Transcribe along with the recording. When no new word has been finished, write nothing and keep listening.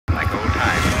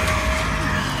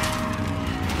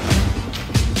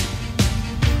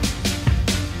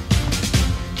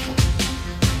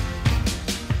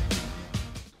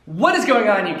going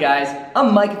on, you guys?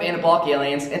 I'm Mike of Anabolic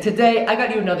Aliens, and today I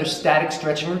got you another static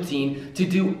stretching routine to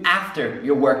do after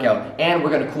your workout, and we're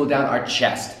gonna cool down our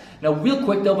chest. Now, real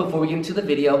quick though, before we get into the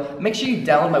video, make sure you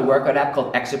download my workout app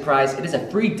called Exerprise. It is a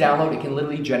free download. It can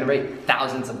literally generate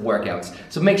thousands of workouts.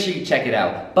 So make sure you check it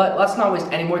out. But let's not waste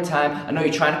any more time. I know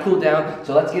you're trying to cool down,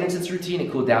 so let's get into this routine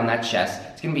and cool down that chest.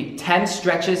 It's gonna be 10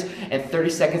 stretches and 30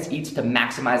 seconds each to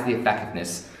maximize the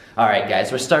effectiveness. All right,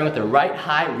 guys, we're starting with the right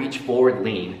high reach forward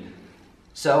lean.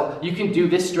 So you can do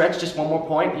this stretch, just one more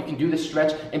point, you can do this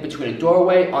stretch in between a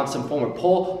doorway, on some form of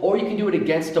pole, or you can do it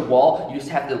against a wall. You just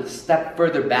have to step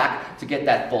further back to get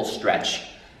that full stretch.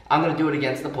 I'm gonna do it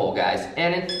against the pole, guys.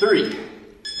 And in 3,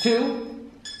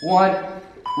 2, 1,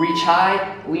 reach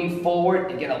high, lean forward,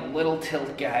 and get a little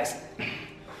tilt, guys.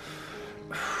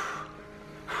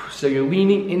 So you're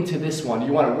leaning into this one.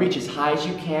 You wanna reach as high as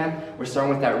you can. We're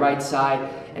starting with that right side.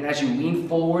 And as you lean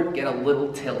forward, get a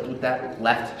little tilt with that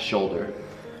left shoulder.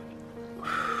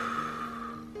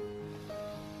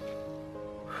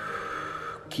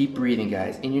 Keep breathing,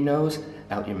 guys. In your nose,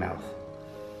 out your mouth.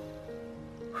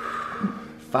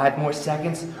 5 more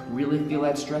seconds. Really feel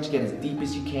that stretch. Get as deep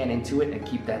as you can into it and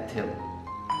keep that tilt.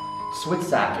 Switch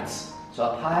sides. So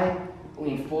up high,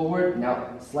 lean forward. Now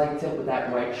slight tilt with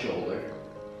that right shoulder.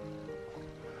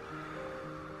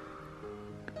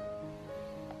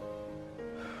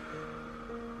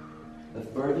 The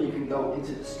further you can go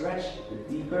into the stretch, the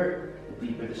deeper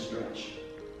the stretch.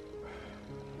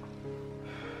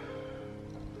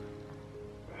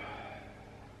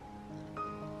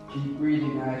 Keep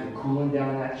breathing, guys. We're cooling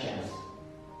down that chest.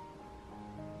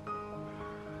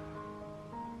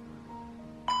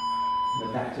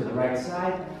 Then back to the right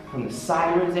side. From the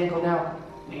sideways ankle now,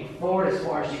 lean forward as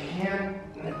far as you can,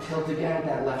 and then tilt again with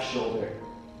that left shoulder.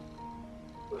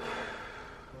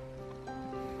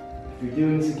 If you're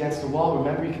doing this against the wall,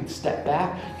 remember you can step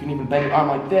back. You can even bend your arm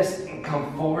like this and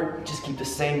come forward. Just keep the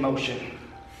same motion.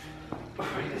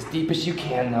 Breathe as deep as you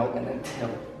can though, and then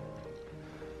tilt.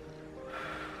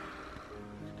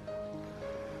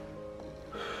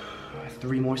 All right,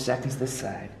 3 more seconds this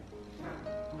side.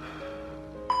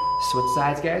 Switch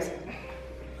sides, guys.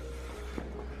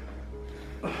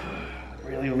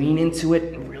 Really lean into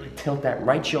it and really tilt that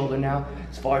right shoulder now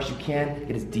as far as you can.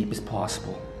 Get as deep as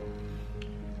possible.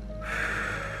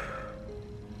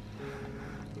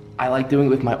 I like doing it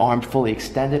with my arm fully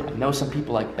extended. I know some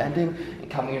people like bending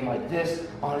and coming in like this.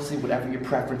 Honestly, whatever your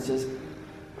preference is,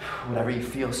 whatever you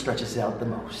feel stretches out the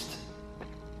most.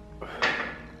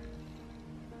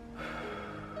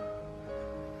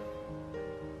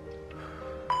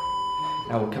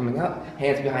 Now we're coming up,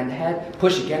 hands behind the head,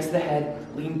 push against the head,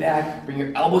 lean back, bring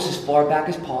your elbows as far back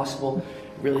as possible.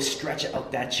 Really stretch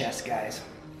out that chest, guys.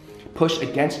 Push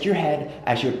against your head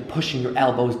as you're pushing your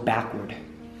elbows backward.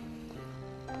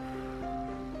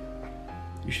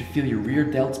 You should feel your rear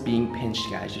delts being pinched,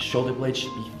 guys. Your shoulder blades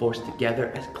should be forced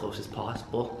together as close as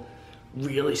possible.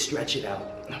 Really stretch it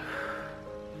out.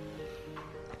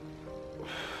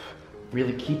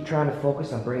 Really keep trying to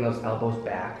focus on bringing those elbows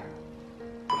back.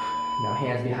 Now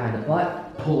hands behind the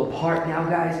butt, pull apart now,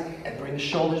 guys, and bring the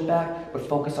shoulders back, but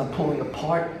focus on pulling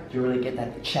apart to really get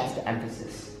that chest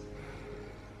emphasis.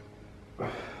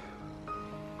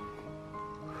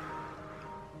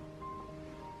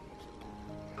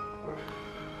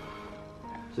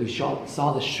 So you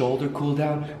saw the shoulder cool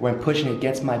down where I'm pushing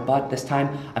against my butt. This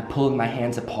time I'm pulling my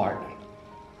hands apart.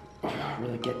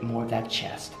 Really get more of that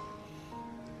chest.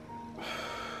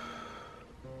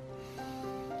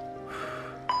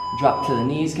 Drop to the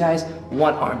knees, guys.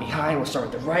 One arm behind. We'll start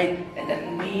with the right and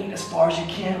then lean as far as you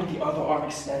can with the other arm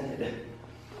extended.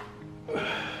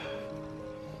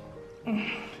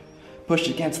 Push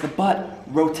against the butt.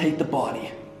 Rotate the body.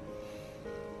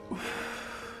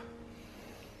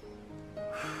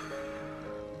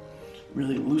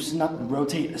 Really loosen up and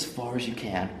rotate as far as you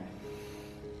can.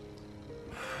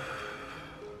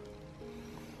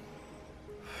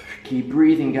 Keep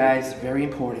breathing, guys, very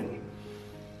important.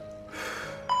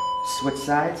 Switch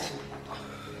sides.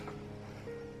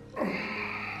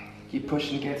 Keep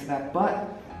pushing against that butt.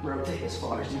 Rotate as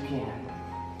far as you can.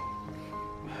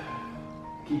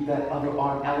 Keep that other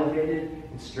arm elevated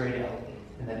and straight out,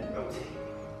 and then rotate.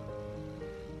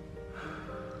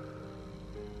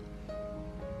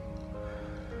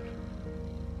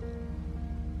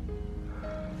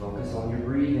 Focus on your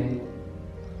breathing.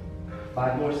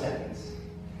 5 more seconds.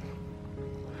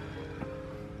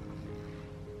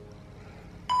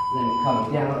 Then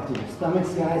come down up to your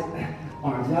stomachs, guys.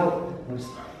 Arms out.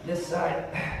 This side.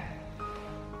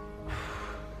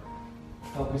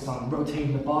 Focus on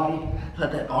rotating the body.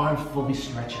 Let that arm fully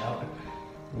stretch out.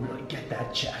 Really get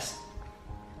that chest.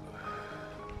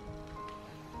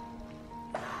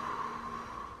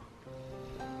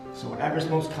 So whatever's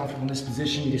most comfortable in this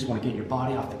position, you just want to get your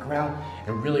body off the ground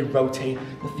and really rotate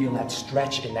to feel that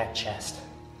stretch in that chest.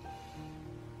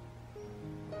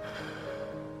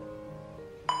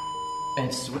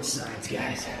 And switch sides,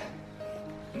 guys.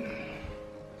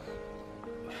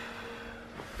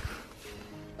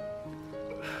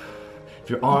 If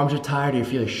your arms are tired or you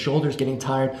feel your shoulders getting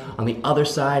tired, on the other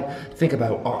side, think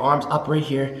about our arms up right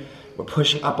here. We're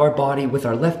pushing up our body with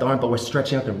our left arm, but we're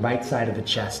stretching out the right side of the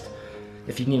chest.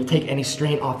 If you need to take any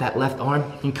strain off that left arm,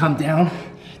 you can come down,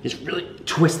 just really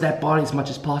twist that body as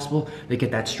much as possible to get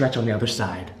that stretch on the other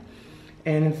side.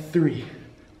 And in 3,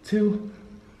 2,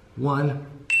 1.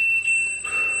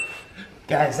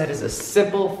 Guys, that is a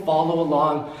simple follow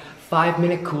along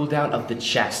 5-minute cool down of the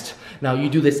chest. Now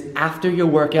you do this after your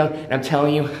workout, and I'm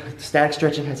telling you, static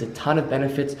stretching has a ton of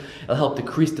benefits. It'll help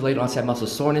decrease delayed onset muscle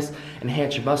soreness,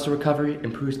 enhance your muscle recovery,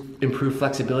 improve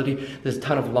flexibility. There's a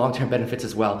ton of long-term benefits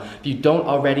as well. If you don't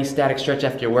already static stretch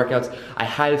after your workouts, I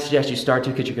highly suggest you start to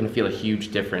because you're gonna feel a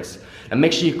huge difference. And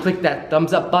make sure you click that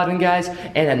thumbs up button, guys,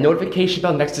 and that notification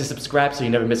bell next to subscribe so you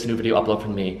never miss a new video upload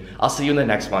from me. I'll see you in the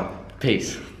next one.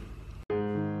 Peace.